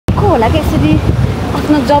को होला कि यसरी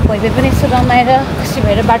आफ्नो जब भए पनि यसो रमाएर खुसी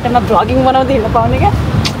भएर बाटोमा भ्लगिङ बनाउँदै हिँड्न पाउने क्या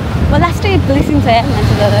म लास्टै ब्लेसिङ छ यार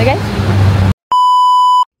मान्छेलाई गाइस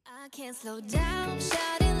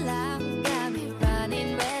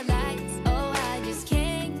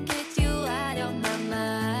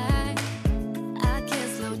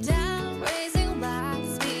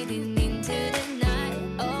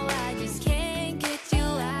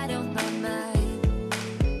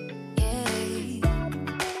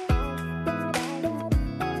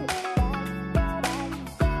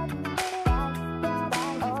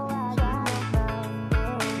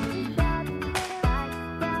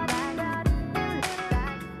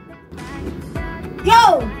Go!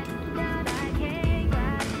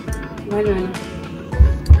 Bueno.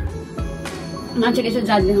 मान्छेले यसो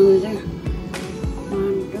जात देखाउनु चाहिँ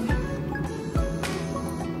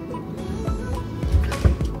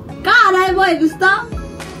कहाँ हरायो भयो जस्तो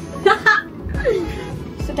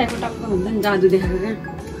यस्तो टाइपको टक्क हुन्छ नि जादु देखाएको क्या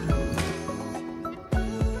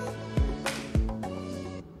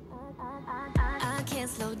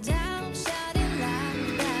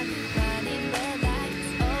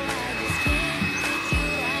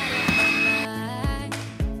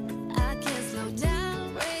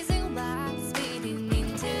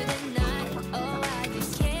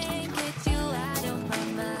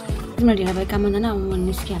ढिला भयो काममा जान अब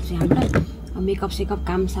निस्किहाल्छ हाम्रो मेकअप सेकअप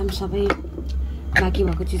काम साम सबै बाँकी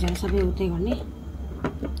भएको चिजहरू सबै उतै गर्ने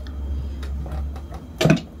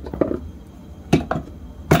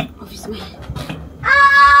अफिसमा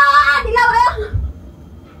ढिला भयो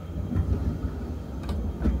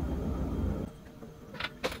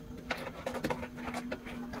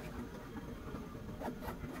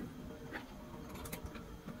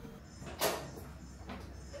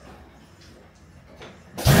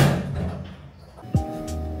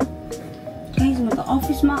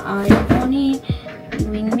अफिसमा आयो पनि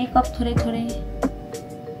मेकअप थोरै थोरै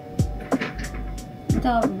त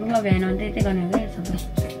रुममा भ्याएन भने त्यही गर्ने हो क्या सबै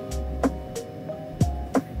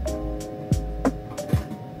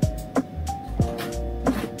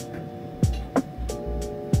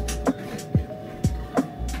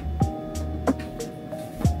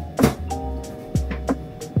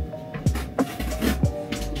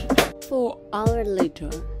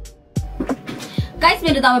गाइस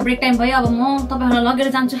मेरो त अब ब्रेक टाइम भयो अब म तपाईहरुलाई लगेर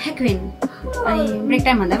जान्छु हेक्वेन अनि ब्रेक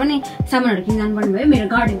टाइम भन्दा पनि सामानहरु किन्न जानु पर्ने भयो मेरो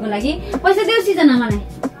गार्डनको लागि पैसा देऊ सिजना मलाई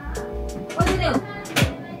पैसा देऊ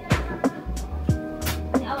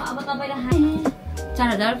अब तपाईलाई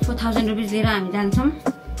 4000 रुपैयाँ लिएर हामी जान्छौं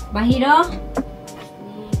बाहिर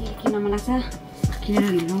के किन्न मन लाग्छ किनेर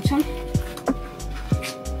ल्याउँछौं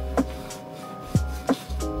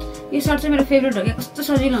यो सर्ट चाहिँ मेरो फेभरेट हो के कस्तो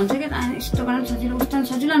सजिलो हुन्छ के यस्तो गर्न सजिलो उस्तो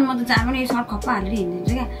सजिलो अनि म त जहाँ पनि यो सर्ट खप्पा हालेर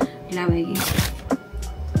हिँड्दिन्छु क्या ढिला भयो कि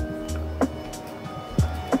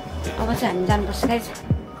अब चाहिँ हामी जानुपर्छ गाइस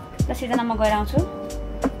ल सिजना म गएर आउँछु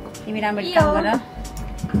तिमी राम्ररी काम गर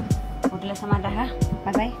होटलमा सामान राख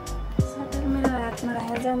बाइ बाइ सर्ट मेरो हातमा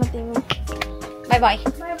राखेर जाऊ म तिमी bye bye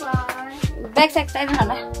bye bye bag स्याग चाहिदैन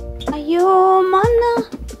होला अयो मन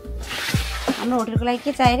हाम्रो होटलको लागि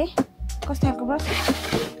के चाहियो रे कस्तो खालको ब्रस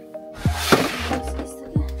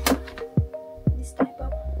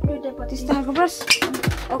ब्रश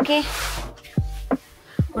ओके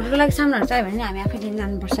होटलको लागि सामानहरु चाहियो भने हामी आफै लिन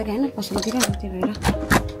जानुपर्छ के हैन पसलतिर त्यही भएर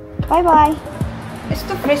बाइ बाइ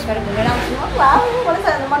यस्तो फ्रेस भएर घुमेर आउँछु वाउ मलाई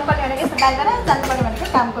सानो मन पर्ने भने यस्तो बाहिर जानु पर्यो भने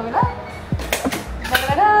कामको बेला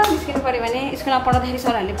बाहिर निस्किनु पर्यो भने स्कुलमा पढ्दाखेरि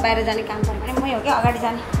सरहरूले बाहिर जाने काम पर्यो भने मै हो कि अगाडि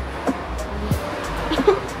जाने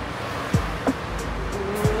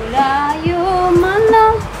यो मन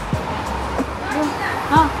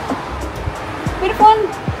मेरो फोन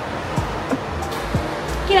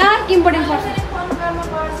किन इम्पोर्टेन्ट पर्छ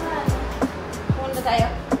फोन त चाहियो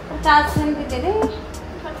चार्ज छैन त्यति धेरै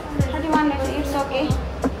 31 it's okay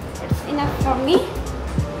it's enough for me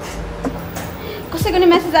कसैको नि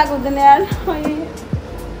मेसेज आएको हुँदैन यार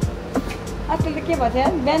आजकल त के भन्छ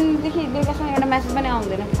यार बिहानदेखि बेलुकासम्म एउटा मेसेज पनि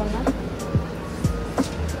आउँदैन फोनमा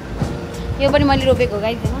यो पनि मैले रोपेको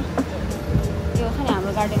गाइस हैन यो छ नि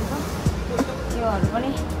हाम्रो गार्डनको योहरू पनि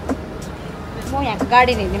म यहाँको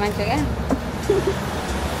गार्डन हेर्ने मान्छे क्या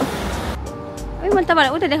मैले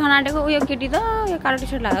तपाईँलाई उता देखाउन आँटेको उयो केटी त यो कालो टी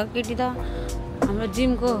सर्ट लगाएको केटी त हाम्रो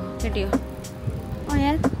जिमको केटी हो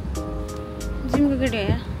यार जिमको केटी हो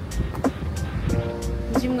यार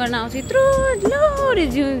जिम गर्न आउँछ यत्रो ढिलोरे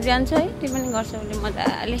जिम जान्छ है त्यो पनि गर्छ उसले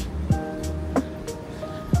मजाले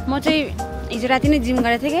म चाहिँ हिजो राति नै जिम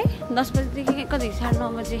गरेको थिएँ कि 10 बजेदेखि कति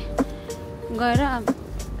 9:30 बजे गएर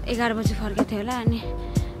 11 बजे फर्केको थिएँ होला अनि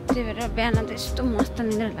त्यही भएर बिहान त यस्तो मस्त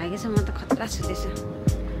निद्रा लागेछ म त खतरा सुतेछ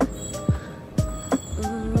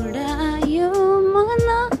उडायो मन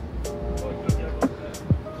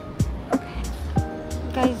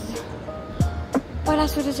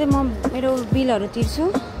पहिला सुरु चाहिँ म मेरो बिलहरू तिर्छु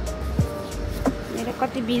मेरो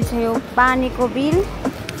कति बिल छ यो पानीको बिल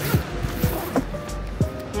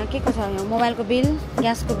यहाँ के को छ यो मोबाइलको बिल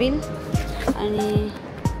ग्यासको बिल अनि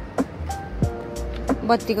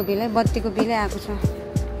बत्तीको बिल है बत्तीको बिलै आएको छ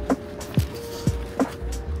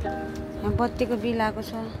यहाँ बत्तीको बिल आएको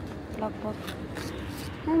छ लगभग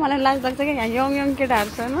मलाई लाग्छ कि यहाँ यङ केटाहरू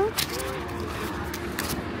छ होइन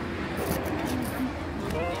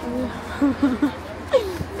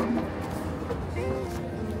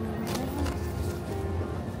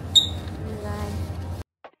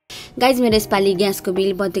गाइज मेरो यसपालि ग्यासको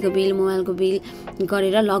बिल बत्तीको बिल मोबाइलको बिल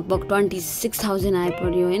गरेर लगभग 26,000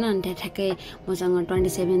 आइपर्यो होइन अनि त्यहाँ ठ्याक्कै मसँग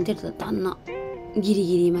 27 थियो धन्न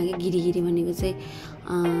गिरीगिरीमा के गिरीगिरी भनेको चाहिँ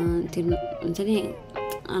तिर्नु हुन्छ नि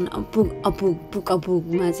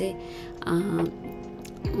अपुगमा चाहिँ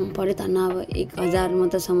पऱ्यो धन्न अब 1,000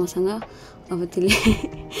 मात्र छ मसँग अब त्यसले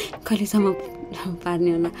कहिलेसम्म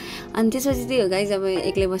पार्ने होला अनि त्यसपछि त्यही हो गाइज अब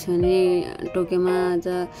एक्लै बस्यो भने टोकियोमा अझ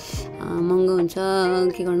महँगो हुन्छ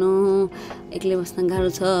के गर्नु एक्लै बस्न गाह्रो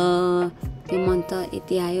छ त्यो मन त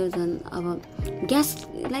यति आयो झन् अब ग्यास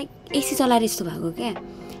लाइक एसी चलाएर यस्तो भएको क्या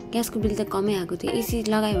ग्यासको बिल त कमै आएको थियो एसी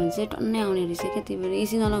लगायो भने चाहिँ टन्नै आउने रहेछ क्या त्यही भएर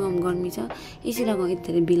एसी नलगाउँ गर्मी छ एसी लगाउँ यति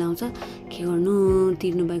धेरै बिल आउँछ के गर्नु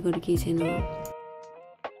तिर्नु बाहेक अरू केही छैन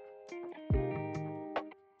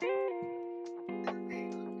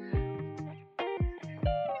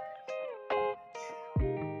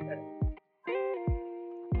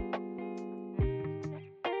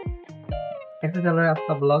कैसे चल रहा है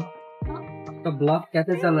आपका ब्लॉग? आपका ब्लॉग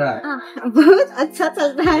कैसे चल रहा है? बहुत अच्छा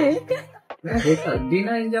चल रहा है देखा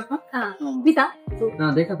दीना इंडिया का? बिता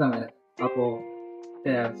हाँ देखा था मैंने आपको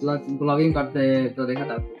ब्लॉगिंग करते तो देखा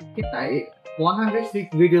था कितना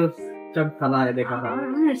 106 वीडियोस जब चला है देखा था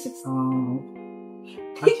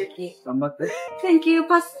 106 thank you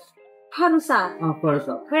फरुसा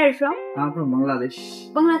फरुसा where from I'm from Bangladesh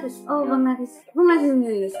oh Bangladesh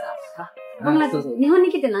ですかBangladesh 日本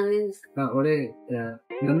に来て何年ですか俺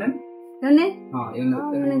4年4年あ4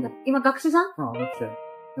年今学生さん学生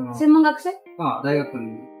専門学生大学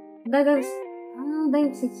に大学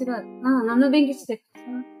生違う何の勉強してる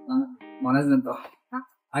マネジメント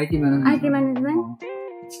IT マネジメント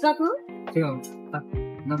近く違う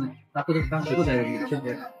なんで拓殖大学に行っ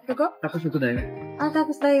てどこ拓殖大学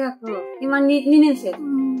拓殖大学今2年生で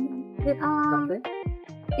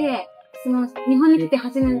その日本に来て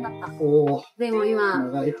8年だったでも今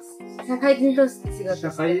社会人として仕事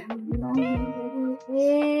社会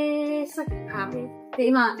そっかで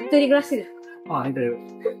今一人暮らしですか一人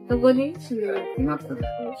どこに住んでる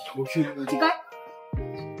近い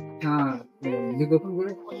15分ぐ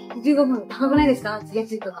らい15分高くないですか家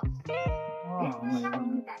賃とか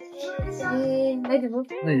大丈夫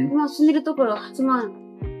今住んでるところ8万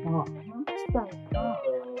近い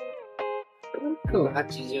そ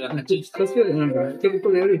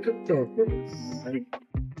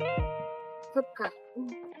っか。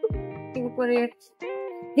これ、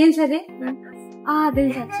電車で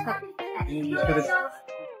電車近い。電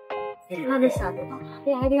車で。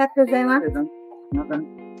ありがとうございます。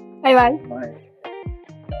バイバイ。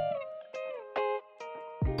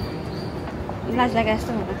लाज लागेको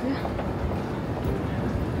जस्तो भएको थियो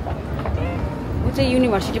ऊ चाहिँ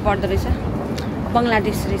युनिभर्सिटी पढ्दो रहेछ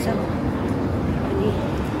बङ्गलादेश रहेछ अनि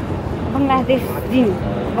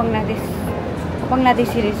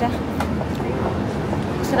बङ्गलादेशी रहेछ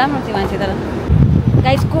कस्तो राम्रो थियो मान्छे तर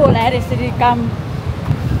गाइस को होला यार यसरी काम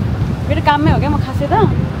मेरो काममै हो क्या म खासै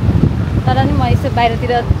तर नि म यसो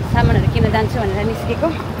बाहिरतिर सामानहरू किन्न जान्छु भनेर निस्केको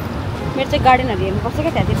मेरो चाहिँ गार्डनहरू हेर्नुपर्छ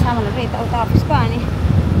क्या त्यहाँतिर सामानहरू यताउता अफिसको अनि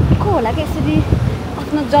को होला कि यसरी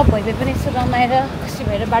आफ्नो जब भए पनि यसो रमाएर खुसी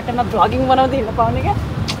भएर बाटोमा भ्लगिङ बनाउँदै हिँड्न पाउने क्या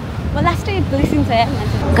म लास्टै ब्लेसिङ छ यार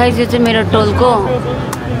मान्छे गाइस यो चाहिँ मेरो टोलको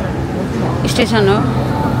स्टेसन हो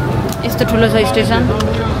यस्तो ठुलो छ स्टेसन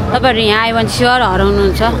तपाईँहरू यहाँ आयो भने स्योर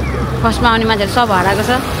हराउनुहुन्छ फर्स्टमा आउने मान्छेहरू सब हराएको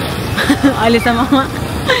छ अहिलेसम्ममा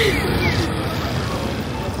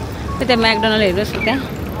त्यहाँ म्याकडोनल्ड हेर्नुहोस् त्यहाँ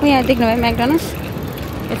यहाँ देख्नुभयो म्याकडोनल्ड्स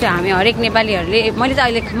यो चाहिँ हामी हरेक नेपालीहरूले मैले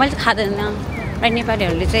चाहिँ खाँदैन प्रायः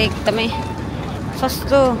नेपालीहरूले चाहिँ एकदमै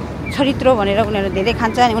सस्तो चरित्र भनेर उनीहरू धेरै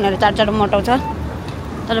खान्छ अनि उनीहरू चार मोटाउँछ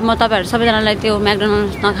तर म तपाईँहरू सबैजनालाई त्यो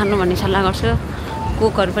म्याकडोनल्ड्स नखानु भन्ने सल्लाह गर्छु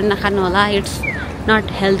कोकहरू पनि नखानु होला it's not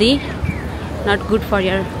healthy not good for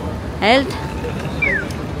your health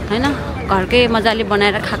होइन घरकै मजाले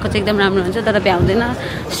बनाएर खाएको चाहिँ एकदम राम्रो हुन्छ तर भ्याउँदैन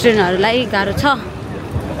स्टुडेन्टहरूलाई गाह्रो छ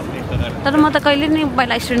तर म त कहिले नै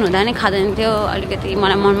पहिला स्टुडेन्ट हुँदा नै खाँदैन थियो अलिकति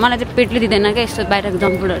मलाई चाहिँ पेटले दिँदैन क्या यस्तो बाहिरको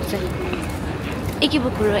जङ्क फुडहरू चाहिँ एकै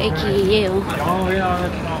कुरो एकै यही हो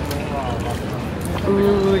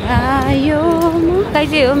गाई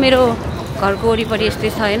चाहिँ हो मेरो घरको वरिपरि यस्तै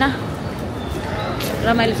छ होइन,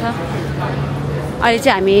 रमाइलो छ। अहिले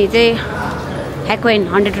चाहिँ हामी चाहिँ ह्याक्वेन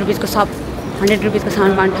 100 रुपिसको सप 100 रुपिसको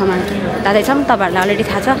सामान पाउने ठाउँमा जाँदैछौँ। तपाईँहरूलाई अलरेडी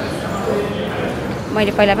थाहा छ,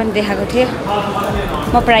 मैले पहिला पनि देखाएको थिएँ।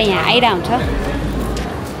 म प्रायः यहाँ आइरहेको हुन्छ।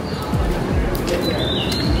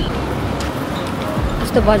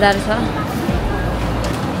 यस्तो बजार छ,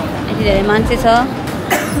 यति धेरै मान्छे छ।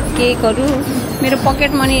 केकहरू मेरो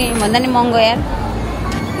पकेट मनी भन्दा नि महँगो यार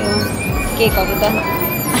केकहरू त।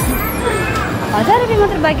 1000 रुपियाँ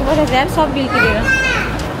मात्र बाँकी बसेको छ यार सब बिल तिरेर।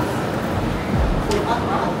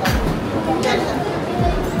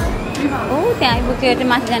 ओ त्यहाँ आइपुग्यो, त्यो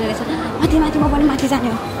माथि जाने रहेछ। माथि माथि म पनि माथि जाने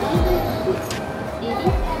हो।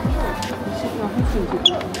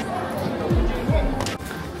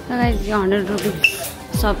 गाइस 100 रुपियाँ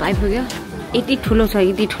सब आइपुग्यो। यति ठुलो छ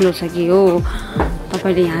कि हो,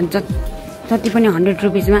 तपाईँले यहाँ जति पनि 100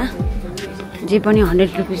 रुपिसमा जे पनि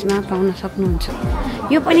 100 रुपिसमा पाउन सक्नुहुन्छ।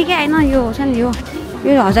 यो पनि के होइन, यो छ नि, यो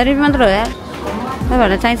 1000 रुपियाँ मात्र हो यार।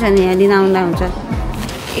 तपाईँहरूलाई चाहिन्छ नि यहाँ लिन आउँदा हुन्छ।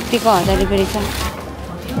 यतिको 1000 रुपियाँ रहेछ।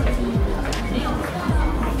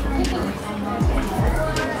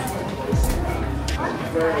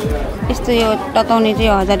 यस्तो यो तताउने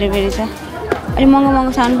चाहिँ 1000 रुपियाँ रहेछ। अलि महँगो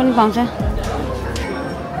महँगो सामान पनि पाउँछ।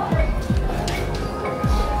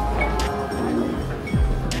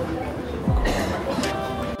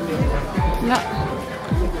 ल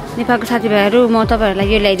नेपालको साथीभाइहरू, म तपाईँहरूलाई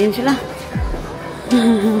यो ल्याइदिन्छु ल।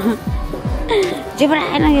 जेब्रा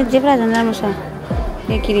आएन, यो जेब्रा झन् राम्रो छ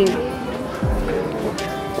यो किरी।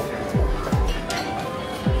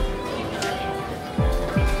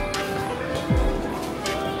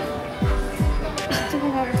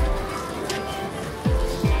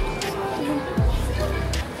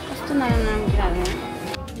 कस्तो नराम्रो नराम्रो कुराहरू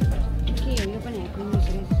के हो, यो पनि ह्याक्वेन रहेछ।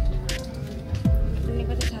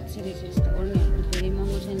 कति 700 रहेछ यस्तो ओर्नेहरू, धेरै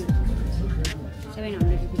महँगो छ नि।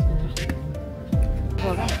 700 रुपिस हो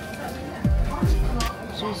क्या।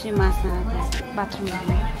 सुई मास्न बाथरुम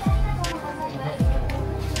लाग्ने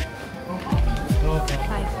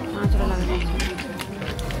 5 लगाएर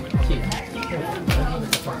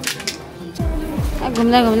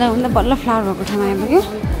घुम्दा घुम्दा घुम्दा बल्ल फ्लावर भएको ठाउँमा आइपुग्यो।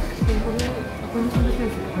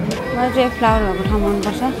 मलाई चाहिँ फ्लावर भएको ठाउँ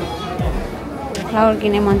मनपर्छ। फ्लावर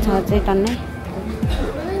किन्ने मन छ अझै टन्नै।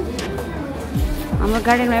 हाम्रो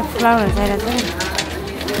गार्डनमा फ्लावरहरू चाहिरहेको छ।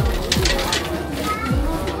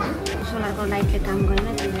 सोलरको लाइटले काम गरेन,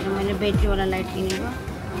 त्यही भएर मैले ब्याट्रीवाला लाइट किनेको।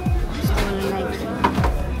 यस्तोवाला लाइट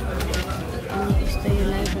अनि यस्तो यो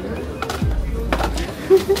लाइटहरू।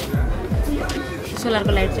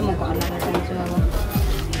 सोलरको लाइट चाहिँ म घर लगाएर जान्छु। अब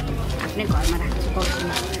आफ्नै घरमा राख्छु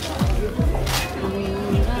बक्समा।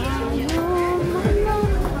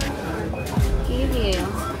 के दियो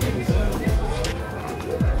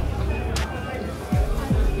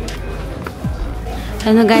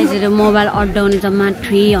होइन गाइजहरू, मोबाइल अड्डाउने जम्मा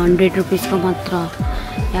 300 रुपिसको मात्र।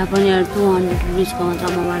 यहाँ पनि 200 रुपिसको मात्र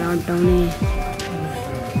मोबाइल अड्डाउने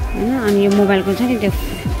होइन। अनि यो मोबाइलको छ नि, त्यो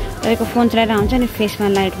तपाईँको फोन चलाएर आउँछ नि फेसमा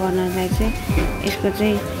लाइट पर्नलाई चाहिँ, यसको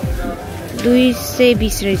चाहिँ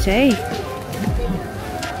 220 रहेछ है।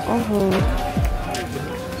 ओहो,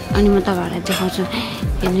 अनि म तपाईँहरूलाई देखाउँछु।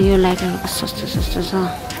 हेर्नु यो लाइटहरू कस्तो सस्तो छ।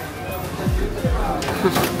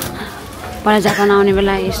 पहिला जापान आउने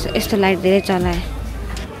बेला यस्तो लाइट धेरै चलाएँ।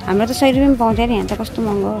 हाम्रो त 100 रुपियाँमा पाउँथ्यो नि, यहाँ त कस्तो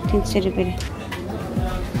महँगो हो, 300 रुपियाँ।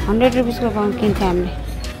 100 रुपिसको किन्थ्यो हामीले।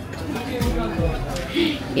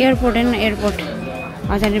 एयरपोर्ट होइन, एयरपोर्ट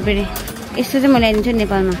 1000 रुपियाँ। यस्तो चाहिँ म ल्याइदिन्छु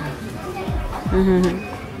नेपालमा।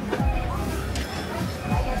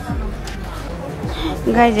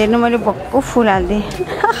 गाइज हेर्नु, मैले भक्कु फुल हालिदिएँ।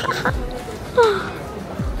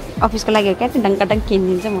 अफिसको लागि हो क्या, त्यो डङ्काडङ्क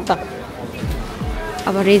किनिदिन्छ म त।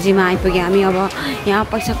 अब रेजीमा आइपुग्यो हामी। अब यहाँ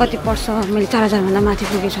पैसा कति पर्छ, मैले 4000 भन्दा माथि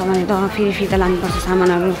पुगेछ भने त फेरि फिर्ता लानुपर्छ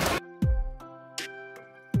सामानहरू।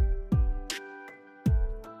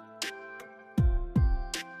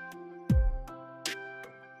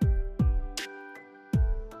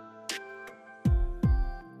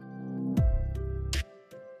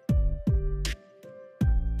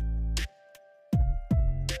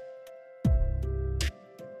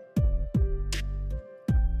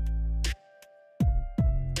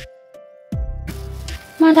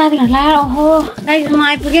 म त आधा घन्टा लगाएर ओहो गाइजमा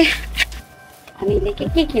आइपुगेँ। हामीले के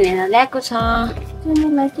किनेर ल्याएको छ।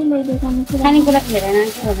 खानेकुरा खेलेन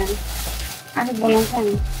के होला, आफू बनाउँछ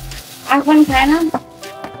नि। आफू पनि खाएन।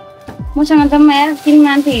 मसँग जम्मा यार 3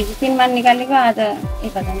 मान थियो, हिजो 3 मान निकालेको, आज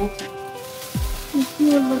 1000 छ।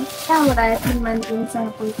 कहाँबाट आयो 3 मान दिनसँग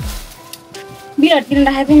पैसा? बिलहरू किन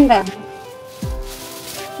राखेको थियो नि त।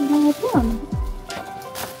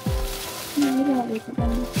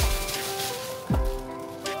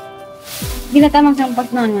 बिना तामाङसँग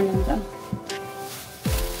बस्न अनुमान हुन्छ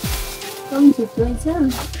कम छिटो छ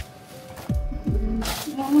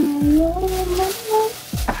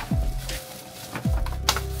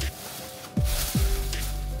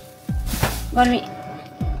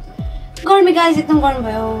गर्मी गाइस एकदम गर्मी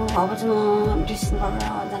भयो अब चाहिँ म ड्रेस गरेर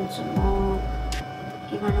जान्छु म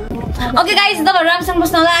के गर्नु ओके गाइस तपाईहरु राम्रोसँग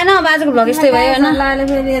बस्नु होला हैन अब आजको भ्लग यस्तै भयो हैन लाले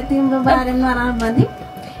फेरि तिम्रो बारेमा नराम्रो भन्दै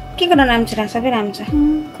के गर्न राम्रो छ सबै राम्रो छ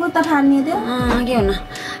खुट्टा फाड्ने दियो के हुन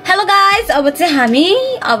हेलो गाइस अब चाहिँ हामी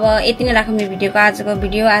अब यति नै राखौँ मेरो भिडियोको आजको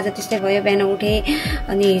भिडियो आज त्यस्तै भयो बिहान उठे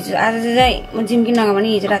अनि हिजो आज चाहिँ म जिम किन नगयो भने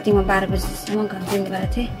हिजो राति म 12 बजीसम्म घर जिम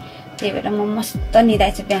गरेको थिएँ त्यही भएर म मस्त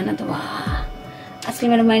निदाएछ बिहान त वाह आजकल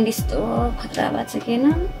मेरो माइन्ड यस्तो खतरा भएको छ कि होइन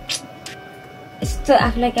यस्तो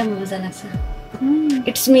आफूलाई क्या मजा लाग्छ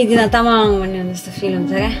इट्स मी दिना तामाङ भन्ने जस्तो फिल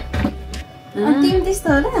हुन्छ क्या तिमी त्यस्तो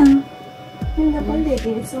हो र तिमीलाई पनि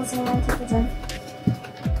धेरै सोच्नु मान्छेको छ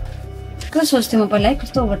कस्तो सोच्थेँ म पहिला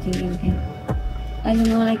कस्तो ओभर थिङ्किङ थिएँ अहिले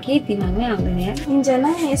मलाई केही दिमागमै आउँदैन यार इन्जना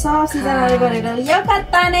यसो सिजनले गरेर यो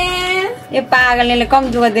कत्ताने यो पागलले कम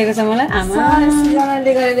दुःख दिएको छ मलाई आमा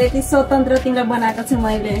सिजनले गरेर यति स्वतन्त्र तिमीलाई बनाएको छु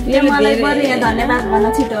मैले मलाई बरु यहाँ धन्यवाद भन्न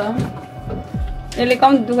छिटो यसले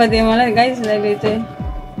कम दुःख दियो मलाई गाइस अहिले चाहिँ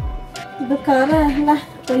दुःख र ल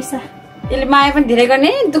पैसा यसले माया पनि धेरै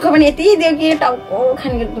गर्ने दुःख पनि यति दियो कि टाउको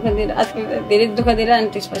खाने दुःख दिएर आजकल धेरै दुःख दिएर अनि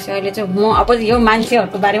त्यसपछि अहिले चाहिँ म अब यो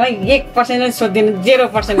मान्छेहरूको बारेमा 1% पनि सोध्दिनँ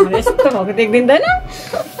 0% भने यस्तो भएको देख्दिँदैन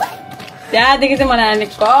त्यहाँदेखि चाहिँ मलाई अहिले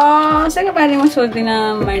कसैको बारेमा सोच्दिनँ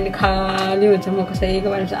माइन्ड खाली हुन्छ म कसैको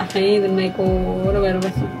बारेमा आफ्नै दुनियाँको भएर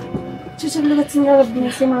बस्छु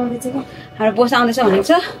हाम्रो बोस आउँदैछ भनेको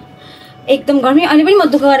छ एकदम गर्मी अहिले पनि म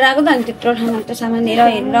दुःख गरेर आएको त अनि त्यत्रो ठाउँमा सामान लिएर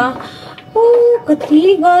हेरेर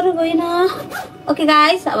कति गाह्रो गएन ओके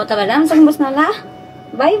गाइस अब तपाईहरु राम्रोसँग बस्नु होला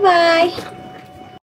बाई बाई